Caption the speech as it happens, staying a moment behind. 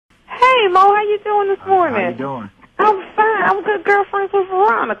Mo, how you doing this morning? How you doing? I'm fine. I'm good girlfriends with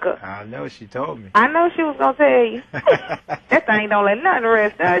Veronica. I know, she told me. I know she was going to tell you. That thing don't let nothing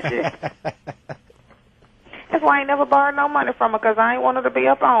rest, does she? That's why I ain't never borrowed no money from her, because I ain't want her to be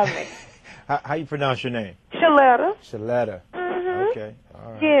up on me. How you pronounce your name? Sheletta. Sheletta. Mm-hmm. Okay.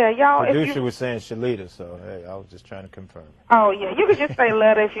 All right. Yeah, y'all. Producer was saying Sheletta, so hey, I was just trying to confirm. Oh, yeah. You could just say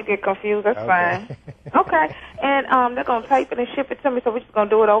letter if you get confused. That's fine. Okay. And they're going to tape it and ship it to me, so we're just going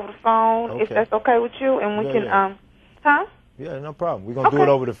to do it over the phone, if that's okay with you. And we can, huh? Yeah, no problem. We're going to do it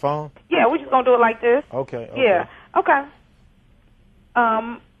over the phone? Yeah, we're just going to do it like this. Okay. Yeah. Okay.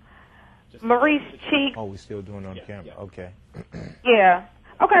 Maurice Cheeks. Oh, we're still doing it on camera. Okay. Yeah.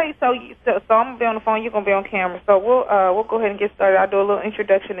 Okay, so I'm gonna be on the phone. You're gonna be on camera. So we'll go ahead and get started. I'll do a little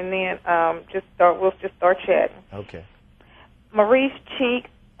introduction and then we'll just start chatting. Okay. Maurice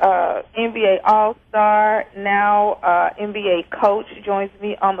Cheeks, NBA All-Star, now NBA coach, joins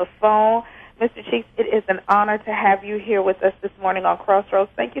me on the phone. Mr. Cheeks, it is an honor to have you here with us this morning on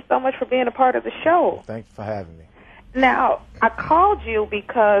Crossroads. Thank you so much for being a part of the show. Thanks for having me. Now, I called you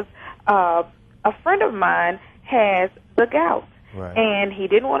because a friend of mine has the gout. Right. And he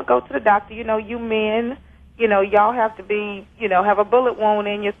didn't want to go to the doctor. You know, you men, y'all have to be, have a bullet wound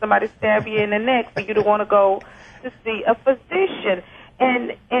in you. Somebody stab you in the neck for you to want to go to see a physician.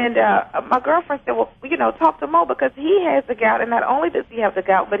 And my girlfriend said, well, talk to Mo because he has the gout. And not only does he have the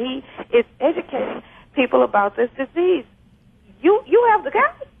gout, but he is educating people about this disease. You have the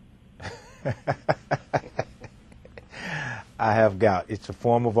gout? I have gout. It's a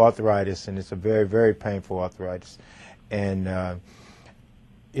form of arthritis, and it's a very, very painful arthritis. And,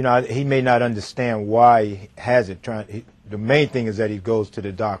 he may not understand why he has it. The main thing is that he goes to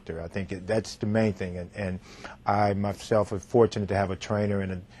the doctor. I think that's the main thing. And I myself am fortunate to have a trainer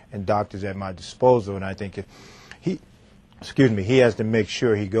and doctors at my disposal. And I think if he has to make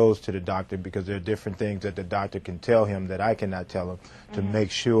sure he goes to the doctor because there are different things that the doctor can tell him that I cannot tell him to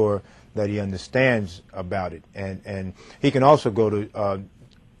make sure that he understands about it. And he can also go to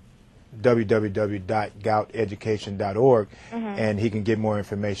www.gouteducation.org and he can get more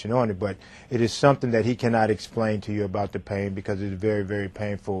information on it, but it is something that he cannot explain to you about the pain because it's a very, very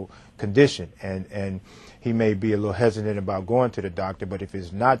painful condition, and he may be a little hesitant about going to the doctor, but if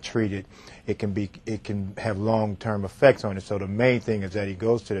it's not treated, it can have long-term effects on it. So the main thing is that he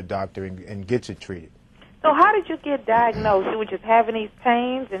goes to the doctor and gets it treated. So how did you get diagnosed? You were just having these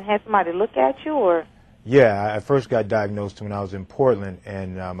pains and had somebody look at you, or? Yeah, I first got diagnosed when I was in Portland,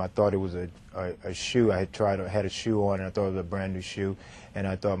 and I thought it was a shoe. I had a shoe on, and I thought it was a brand new shoe, and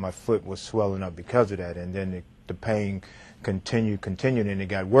I thought my foot was swelling up because of that. And then the pain continued, and it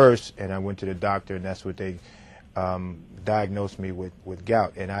got worse. And I went to the doctor, and that's what they diagnosed me with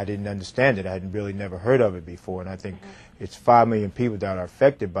gout. And I didn't understand it. I hadn't really never heard of it before. And I think it's 5 million people that are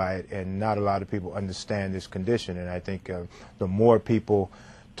affected by it, and not a lot of people understand this condition. And I think the more people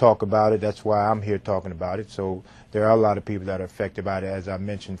talk about it, that's why I'm here talking about it. So there are a lot of people that are affected by it. As I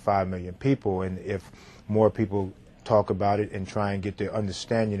mentioned, 5 million people, and if more people talk about it and try and get the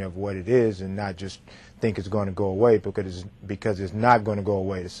understanding of what it is and not just think it's going to go away, because it's not going to go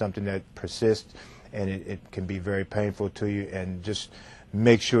away. It's something that persists, and it can be very painful to you, and just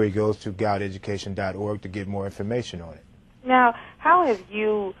make sure he goes to gouteducation.org to get more information on it. Now, how have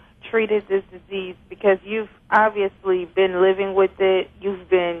you treated this disease? Because you've obviously been living with it, you've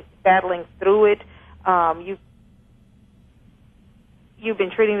been battling through it, you've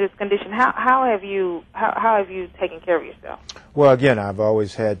been treating this condition. How have you taken care of yourself? Well, again, I've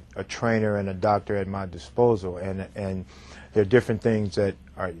always had a trainer and a doctor at my disposal, and there are different things that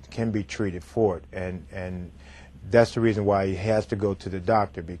can be treated for it, and that's the reason why he has to go to the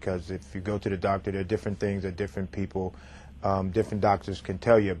doctor, because if you go to the doctor, there are different things that different people, different doctors can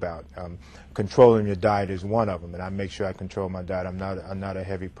tell you about. Controlling your diet is one of them, and I make sure I control my diet. I'm not a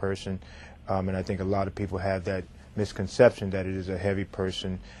heavy person, and I think a lot of people have that misconception that it is a heavy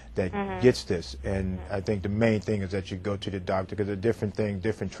person that gets this. And I think the main thing is that you go to the doctor, because there are different things,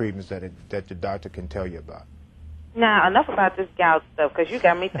 different treatments that the doctor can tell you about. Now, enough about this gout stuff, because you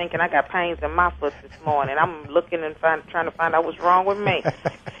got me thinking I got pains in my foot this morning. I'm looking and trying to find out what's wrong with me.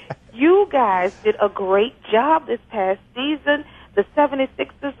 You guys did a great job this past season. The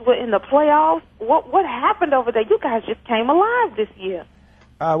 76ers were in the playoffs. What happened over there? You guys just came alive this year.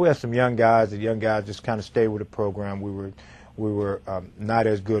 We had some young guys. The young guys just kind of stayed with the program. We were not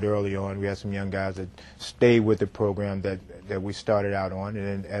as good early on. We had some young guys that stayed with the program that we started out on,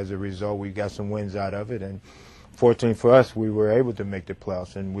 and as a result, we got some wins out of it. And fortunately for us, we were able to make the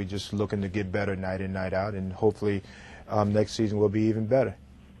playoffs, and we're just looking to get better night in, night out, and hopefully next season will be even better.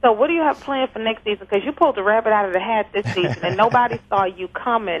 So what do you have planned for next season? Because you pulled the rabbit out of the hat this season, and nobody saw you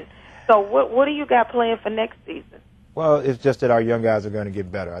coming So what do you got planned for next season? Well, it's just that our young guys are going to get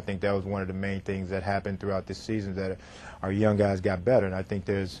better. I think that was one of the main things that happened throughout this season, that our young guys got better. And I think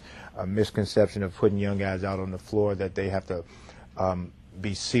there's a misconception of putting young guys out on the floor, that they have to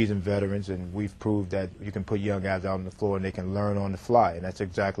be seasoned veterans, and we've proved that you can put young guys out on the floor and they can learn on the fly, and that's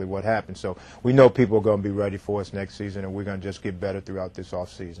exactly what happened. So we know people are going to be ready for us next season, and we're going to just get better throughout this off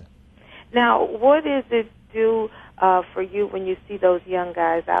season. Now, what does it do for you when you see those young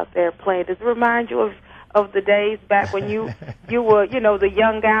guys out there playing? Does it remind you of the days back when you were, the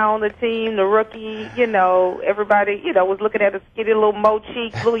young guy on the team, the rookie, everybody, was looking at a skinny little Mo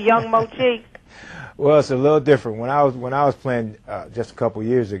Cheeks, little young Mo Cheeks? Well, it's a little different. When I was playing just a couple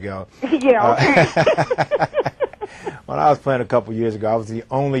years ago. Yeah, okay. When I was playing a couple years ago, I was the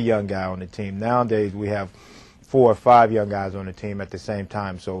only young guy on the team. Nowadays, we have 4 or 5 young guys on the team at the same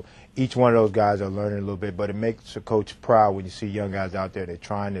time. So each one of those guys are learning a little bit, but it makes a coach proud when you see young guys out there. They're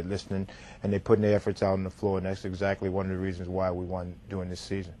trying, they're listening, and they're putting their efforts out on the floor, and that's exactly one of the reasons why we won during this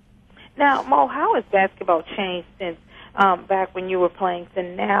season. Now, Mo, how has basketball changed since back when you were playing to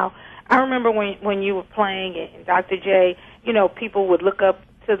now? I remember when you were playing, and Dr. J, people would look up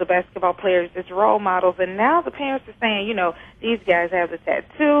to the basketball players as role models, and now the parents are saying, these guys have the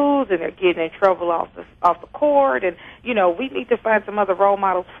tattoos and they're getting in trouble off the court, and we need to find some other role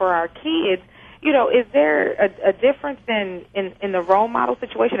models for our kids. Is there a difference in the role model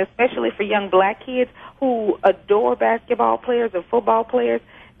situation, especially for young black kids who adore basketball players and football players?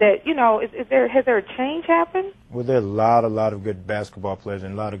 That has there a change happened? Well, there are a lot of good basketball players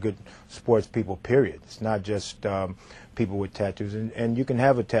and a lot of good sports people. Period. It's not just people with tattoos, and you can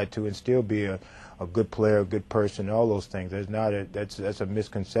have a tattoo and still be a good player, a good person, all those things. That's a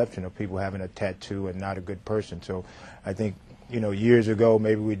misconception of people having a tattoo and not a good person. So I think years ago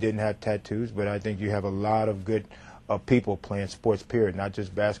maybe we didn't have tattoos, but I think you have a lot of good people playing sports, period, not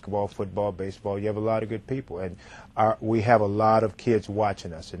just basketball, football, baseball. You have a lot of good people, and we have a lot of kids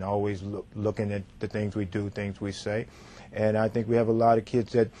watching us and always looking at the things we do, things we say. And I think we have a lot of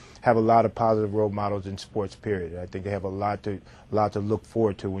kids that have a lot of positive role models in sports, period. I think they have a lot to look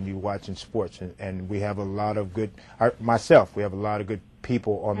forward to when you're watching sports. And we have a lot of good, we have a lot of good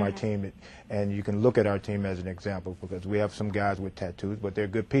people on my team, and you can look at our team as an example, because we have some guys with tattoos, but they're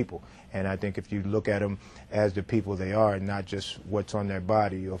good people. And I think if you look at them as the people they are, and not just what's on their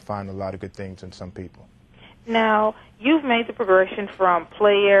body, you'll find a lot of good things in some people. Now, you've made the progression from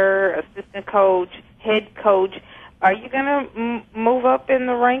player, assistant coach, head coach. Are you going to move up in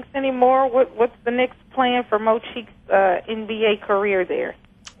the ranks anymore? What's the next plan for Mo Cheeks' NBA career there?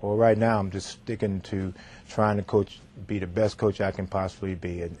 Well, right now I'm just sticking to trying to be the best coach I can possibly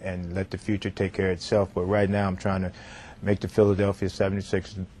be, and let the future take care of itself. But right now I'm trying to make the Philadelphia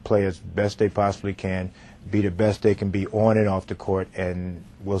 76ers play as best they possibly can, be the best they can be on and off the court, and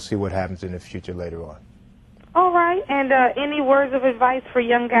we'll see what happens in the future later on. All right. And any words of advice for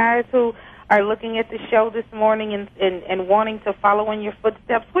young guys who are looking at the show this morning and wanting to follow in your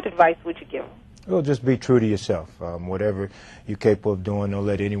footsteps? What advice would you give them? Well, just be true to yourself. Whatever you're capable of doing, don't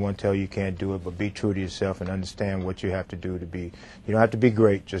let anyone tell you can't do it, but be true to yourself and understand what you have to do to be. You don't have to be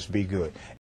great, just be good.